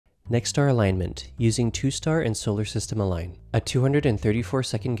Nexstar Alignment, using 2-star and solar system align, a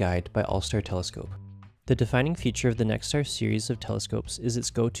 234-second guide by All-Star Telescope. The defining feature of the Nexstar series of telescopes is its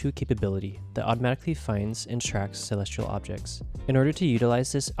go-to capability that automatically finds and tracks celestial objects. In order to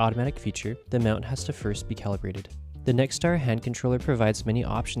utilize this automatic feature, the mount has to first be calibrated. The Nexstar hand controller provides many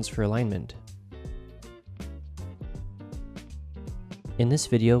options for alignment. In this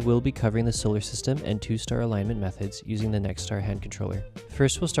video, we'll be covering the solar system and 2-star alignment methods using the Nexstar hand controller.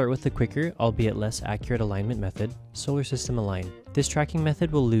 First, we'll start with the quicker, albeit less accurate alignment method, solar system align. This tracking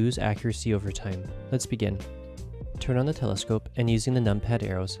method will lose accuracy over time. Let's begin. Turn on the telescope and using the numpad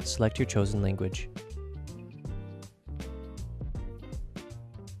arrows, select your chosen language.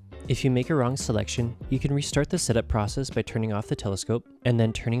 If you make a wrong selection, you can restart the setup process by turning off the telescope and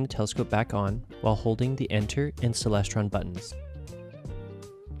then turning the telescope back on while holding the Enter and Celestron buttons.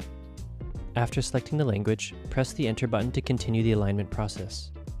 After selecting the language, press the Enter button to continue the alignment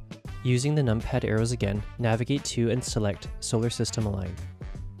process. Using the numpad arrows again, navigate to and select Solar System Align.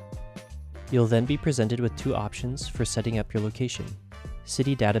 You'll then be presented with two options for setting up your location: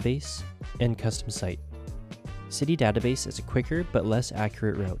 City Database and Custom Site. City Database is a quicker but less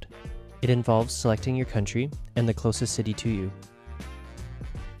accurate route. It involves selecting your country and the closest city to you.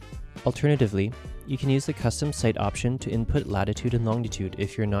 Alternatively, you can use the Custom Site option to input latitude and longitude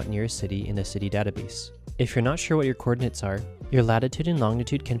if you're not near a city in the city database. If you're not sure what your coordinates are, your latitude and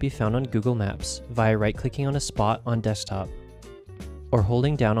longitude can be found on Google Maps via right-clicking on a spot on desktop or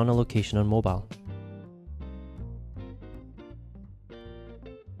holding down on a location on mobile.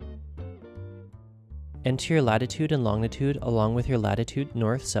 Enter your latitude and longitude along with your latitude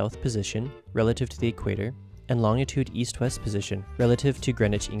north-south position relative to the equator and longitude east-west position relative to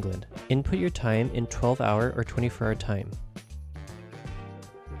Greenwich, England. Input your time in 12-hour or 24-hour time.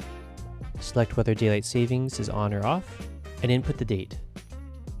 Select whether daylight savings is on or off, and input the date.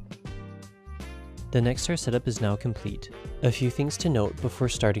 The Nexstar setup is now complete. A few things to note before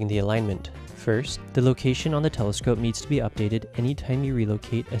starting the alignment. First, the location on the telescope needs to be updated anytime you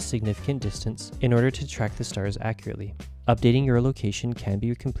relocate a significant distance in order to track the stars accurately. Updating your location can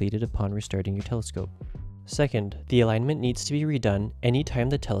be completed upon restarting your telescope. Second, the alignment needs to be redone anytime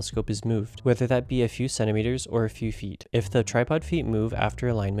the telescope is moved, whether that be a few centimeters or a few feet. If the tripod feet move after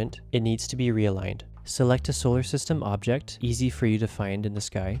alignment, it needs to be realigned. Select a solar system object, easy for you to find in the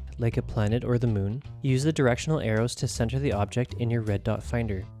sky, like a planet or the moon. Use the directional arrows to center the object in your red dot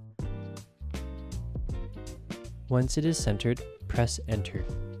finder. Once it is centered, press Enter.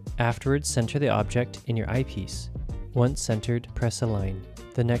 Afterwards, center the object in your eyepiece. Once centered, press Align.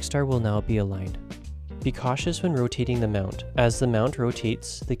 The Nexstar will now be aligned. Be cautious when rotating the mount. As the mount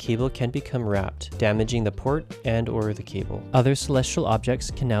rotates, the cable can become wrapped, damaging the port and/or the cable. Other celestial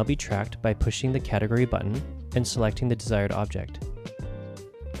objects can now be tracked by pushing the category button and selecting the desired object.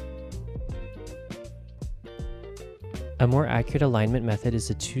 A more accurate alignment method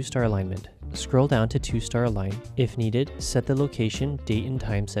is a 2-star alignment. Scroll down to 2-star align. If needed, set the location, date, and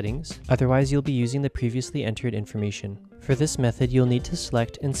time settings. Otherwise, you'll be using the previously entered information. For this method, you'll need to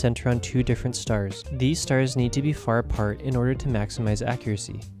select and center on 2 different stars. These stars need to be far apart in order to maximize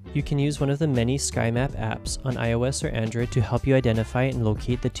accuracy. You can use one of the many SkyMap apps on iOS or Android to help you identify and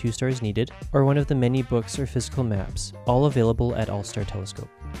locate the 2 stars needed, or one of the many books or physical maps, all available at All-Star Telescope.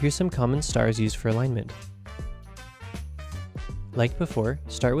 Here's some common stars used for alignment. Like before,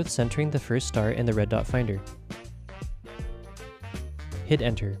 start with centering the first star in the red dot finder. Hit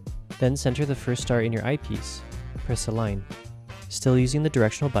Enter. Then center the first star in your eyepiece. Press Align. Still using the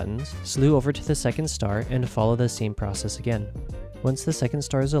directional buttons, slew over to the second star and follow the same process again. Once the second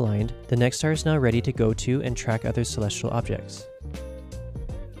star is aligned, the Nexstar is now ready to go to and track other celestial objects.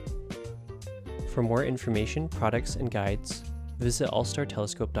 For more information, products, and guides, visit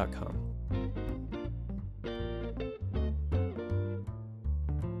allstartelescope.com.